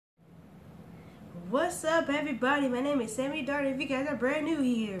What's up, everybody? My name is Sammy Dart. If you guys are brand new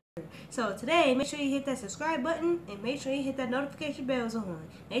here, so today make sure you hit that subscribe button and make sure you hit that notification bells on.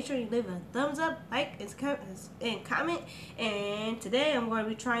 Make sure you leave a thumbs up, like, and comment. And today I'm going to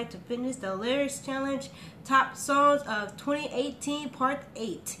be trying to finish the lyrics challenge, top songs of 2018, part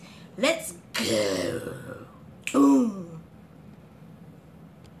 8. Let's go! Boom!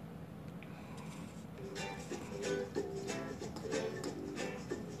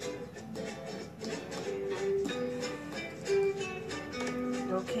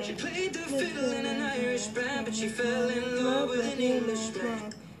 Okay. She played the fiddle in an Irish band, but she fell in love with an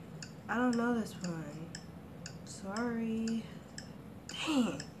Englishman. I don't know this one. Sorry.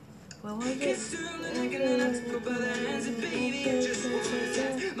 Dang. What was it? Kissed her on the neck and then I took her by the hands and baby, it just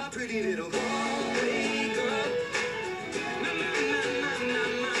wasn't my pretty little Galway girl. Na na na na na na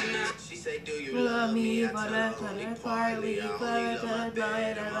na. She said, do you Love me, I but tell I her couldn't only partly, partly, I but only I love my couldn't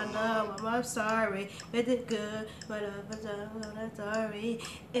bed and and I know I'm sorry. With it good, but I'm sorry.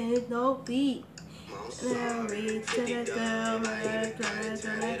 And no beat. I'm Sorry, to the girl, but I couldn't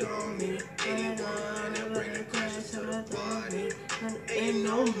turn it on me. And I couldn't turn it on me. And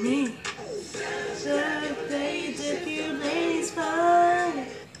no me. The days if you ladies fine.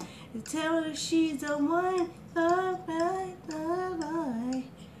 Tell her she's the one. Alright, alright.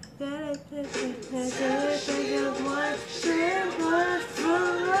 That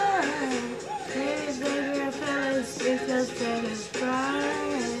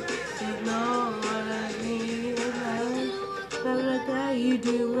you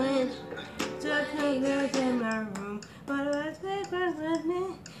doing? Just hang out in my room. What do I say?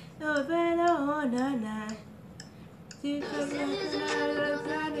 No, no, no, no. You come out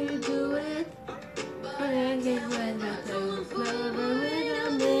to do it. But I get right with those. Never wait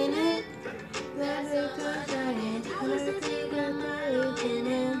a minute. Let it go dying.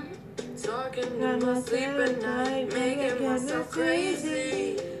 talking in my sleep at night, making myself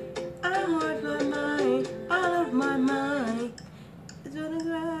crazy. I'm off my mind, all of my mind. It's gonna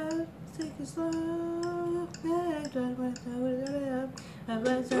grab, take it slow.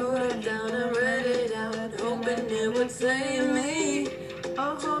 Wrote it down and read it out, hoping it would save me.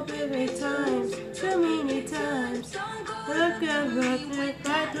 I hope every times, too many times. Look at what's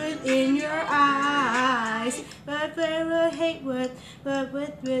within your eyes. But I hate but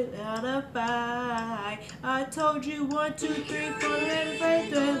without a fight. I told you 1, 2, 3, 4,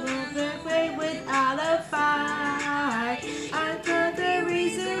 without a fight. I told the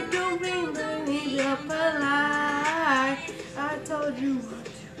reason don't believe you're polite. I told you what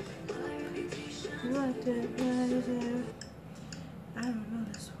to I don't know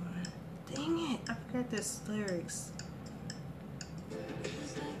this one. Dang it, I forgot this lyrics.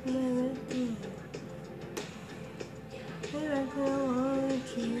 To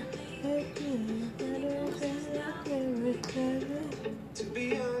be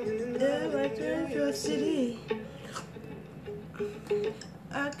young in Your city.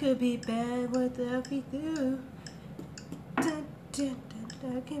 I could be bad without you do. I could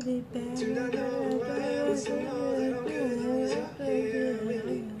be bad. Do not know who I am, so know that I'm good.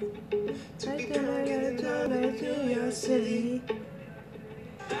 To be young in your city.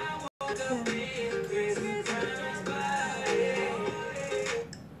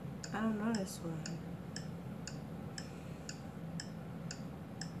 I don't know this one.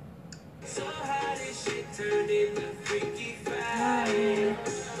 So how this shit turned into Freaky Friday?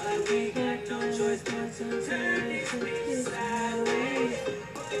 But we got no choice but to turn this bitch sideways.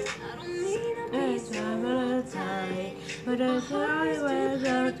 I don't need a piece of time, but I thought it was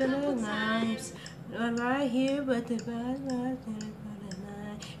out to the knives. I'm right here, but the bad lies in it for the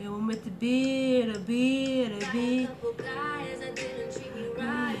night. It went with the beat, a beat, a beat.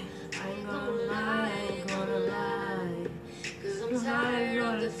 I ain't gonna lie. Cause I'm tired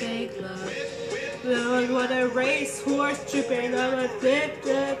of the fake love. Well, what a racehorse tripping on a flip,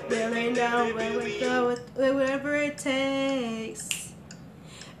 laying down where we go with whatever it takes.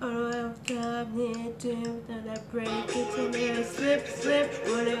 Oh, I'll come here to that break it in there, slip,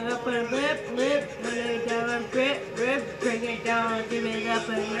 put it up and lip, put it down and rip, bring it down, give it up,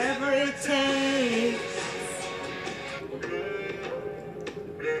 whatever it takes.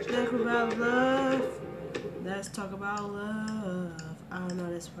 Talk about love. Let's talk about love. I don't know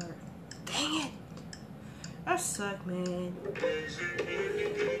this part. Dang it! I suck, man.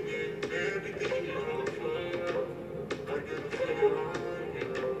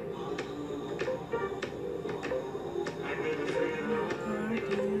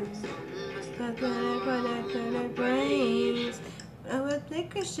 Brains. I would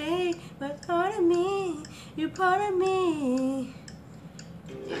think a shade, but part of me, you part of me.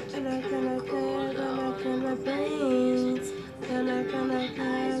 And I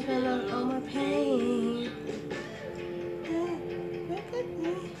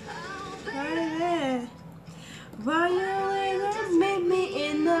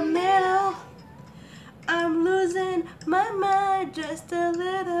just a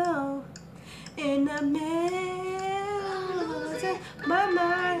little in the middle. My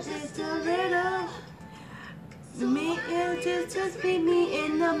mind is a little. Me and just be me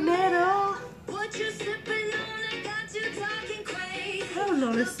in the middle. What you sipping on that got you talking crazy? I don't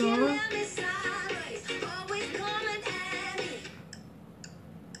know this song. Looking at me sideways, always coming at me.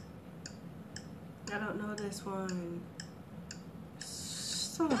 I don't know this one.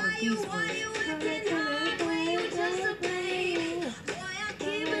 Some of Why these you acting hard when you just a baby? Boy, I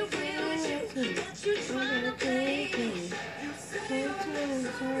keep it real with you. What you trying to play me? You say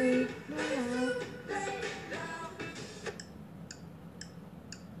Sorry.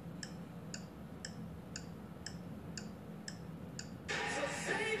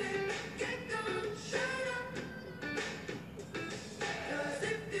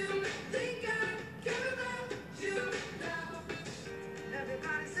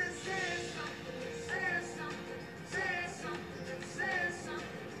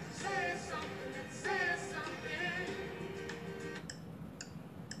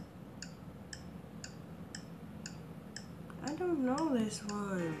 I don't know this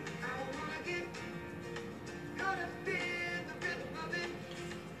one.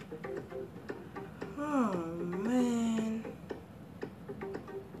 Oh man.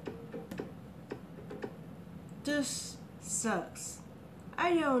 This sucks.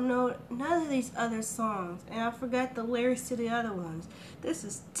 I don't know none of these other songs, and I forgot the lyrics to the other ones. This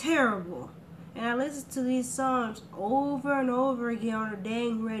is terrible. And I listen to these songs over and over again on the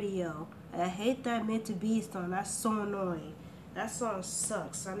dang radio. I hate that Meant to Be song. That's so annoying. That song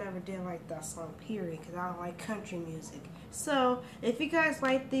sucks. I never did like that song, period, because I don't like country music. So, if you guys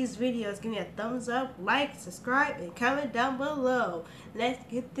like these videos, give me a thumbs up, like, subscribe, and comment down below. Let's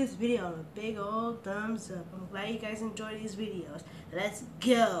get this video on a big old thumbs up. I'm glad you guys enjoy these videos. Let's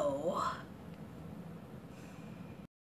go.